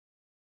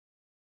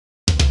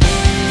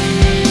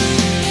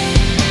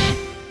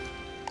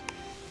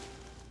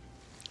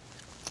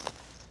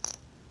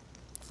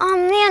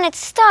get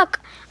stuck.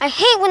 I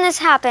hate when this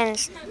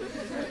happens.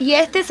 Y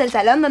este es el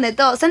salón donde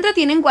todos se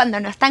entretienen cuando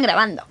no están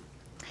grabando.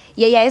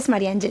 Y ella es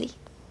María Angeli.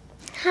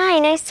 Hi,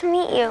 nice to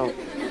meet you.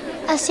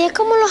 ¿Así es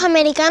como los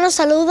americanos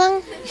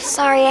saludan?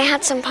 Sorry, I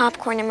had some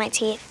popcorn in my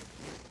teeth.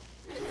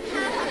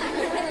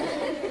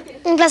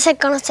 Un placer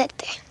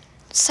conocerte.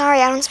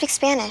 Sorry, I don't speak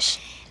Spanish.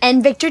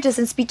 And Victor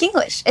doesn't speak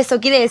English. Eso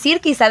quiere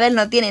decir que Isabel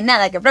no tiene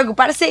nada que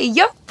preocuparse y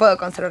yo puedo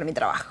conservar mi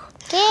trabajo.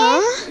 ¿Qué?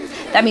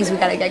 That means we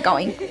gotta get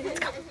going. Let's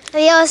go.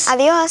 Adiós.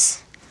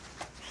 Adios.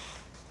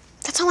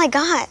 That's all I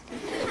got.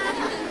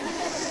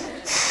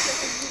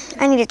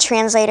 I need a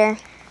translator.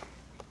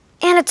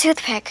 And a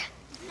toothpick.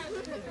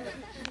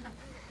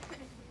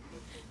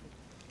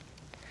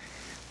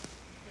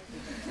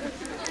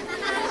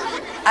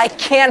 I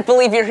can't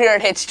believe you're here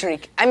at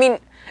HitStreak. I mean,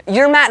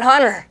 you're Matt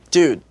Hunter.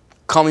 Dude,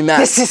 call me Matt.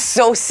 This is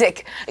so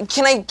sick.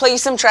 Can I play you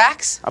some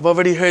tracks? I've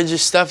already heard your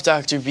stuff,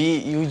 Dr. B.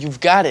 You've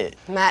got it.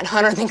 Matt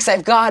Hunter thinks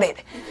I've got it.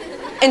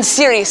 And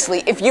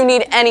seriously, if you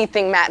need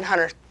anything, Matt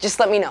Hunter, just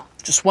let me know.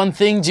 Just one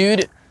thing,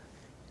 dude.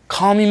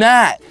 Call me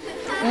Matt.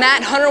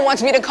 Matt Hunter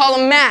wants me to call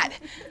him Matt.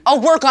 I'll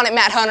work on it,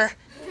 Matt Hunter.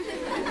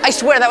 I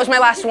swear, that was my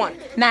last one.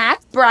 Matt,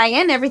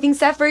 Brian, everything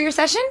set for your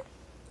session?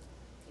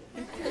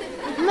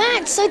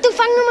 Matt, soy tu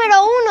fan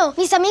número 1.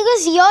 Mis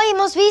amigos y yo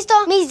hemos visto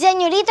Mi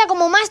Señorita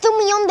como más de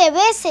 1,000,000 de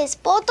veces.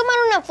 ¿Puedo tomar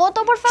una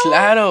foto, por favor?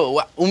 Claro.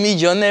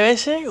 1,000,000 de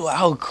veces?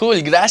 Wow,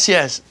 cool.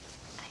 Gracias.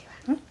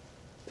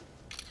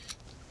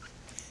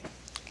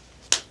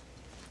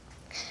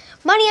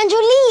 María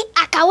Angeli,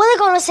 acabo de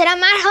conocer a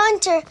Matt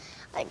Hunter.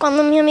 Ay,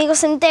 cuando mis amigos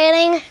se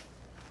enteren.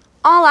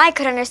 All I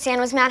could understand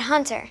was Matt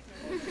Hunter.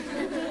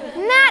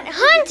 Matt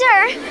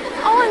Hunter!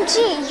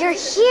 OMG, you're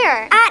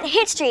here at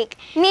HitStreak.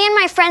 Me and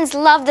my friends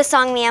love the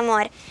song Mi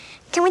Amor.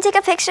 Can we take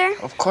a picture?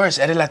 Of course.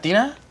 ¿Eres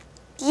latina?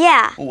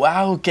 Yeah.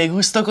 Wow, qué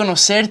gusto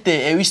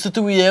conocerte. He visto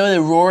tu video de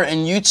Roar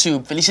en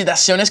YouTube.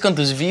 Felicitaciones con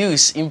tus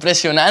views.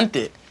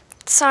 Impresionante.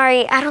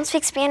 Sorry, I don't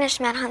speak Spanish,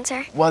 Matt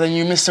Hunter. Well, then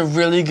you missed a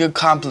really good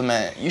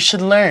compliment. You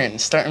should learn.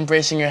 Start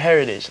embracing your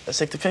heritage. Let's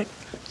take the pic.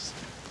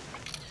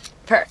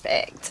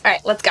 Perfect. All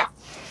right, let's go.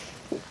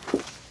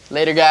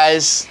 Later,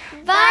 guys.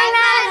 Bye,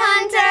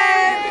 Matt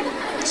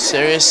Hunter!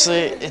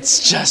 Seriously,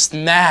 it's just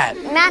Matt.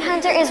 Matt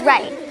Hunter is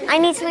right. I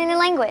need to learn the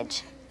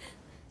language.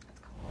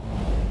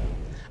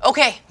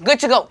 Okay, good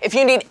to go. If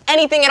you need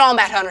anything at all,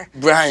 Matt Hunter.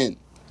 Brian,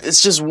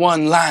 it's just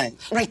one line.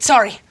 Right,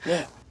 sorry.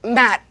 Yeah.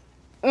 Matt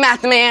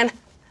the man,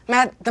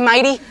 Matt the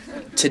mighty.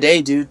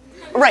 Today, dude.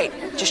 Right,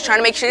 just trying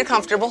to make sure you're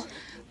comfortable.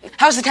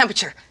 How's the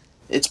temperature?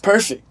 It's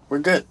perfect. We're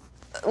good.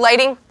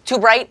 Lighting, too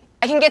bright?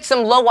 I can get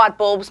some low-watt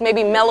bulbs,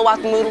 maybe mellow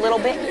out the mood a little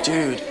bit.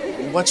 Dude,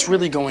 what's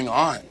really going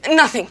on?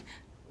 Nothing.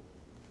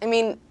 I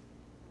mean,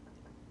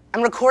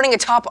 I'm recording a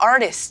top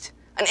artist,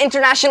 an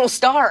international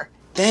star.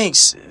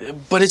 Thanks,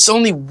 but it's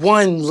only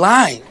one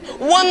line.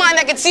 One line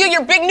that could seal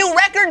your big new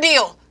record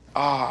deal. Oh,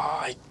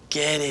 I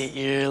get it.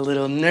 You're a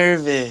little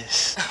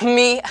nervous.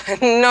 Me?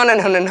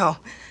 No.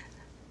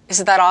 Is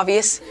it that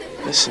obvious?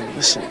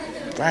 Listen.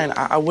 Brian,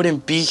 I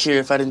wouldn't be here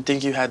if I didn't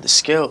think you had the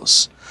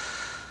skills.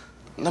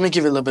 Let me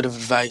give you a little bit of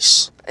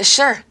advice.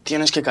 Sure.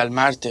 Tienes que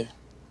calmarte.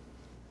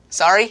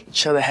 Sorry?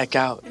 Chill the heck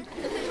out.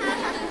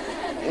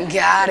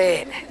 Got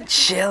it.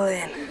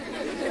 Chillin'.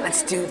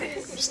 Let's do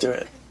this. Let's do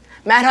it.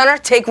 Matt Hunter,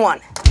 take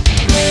 1.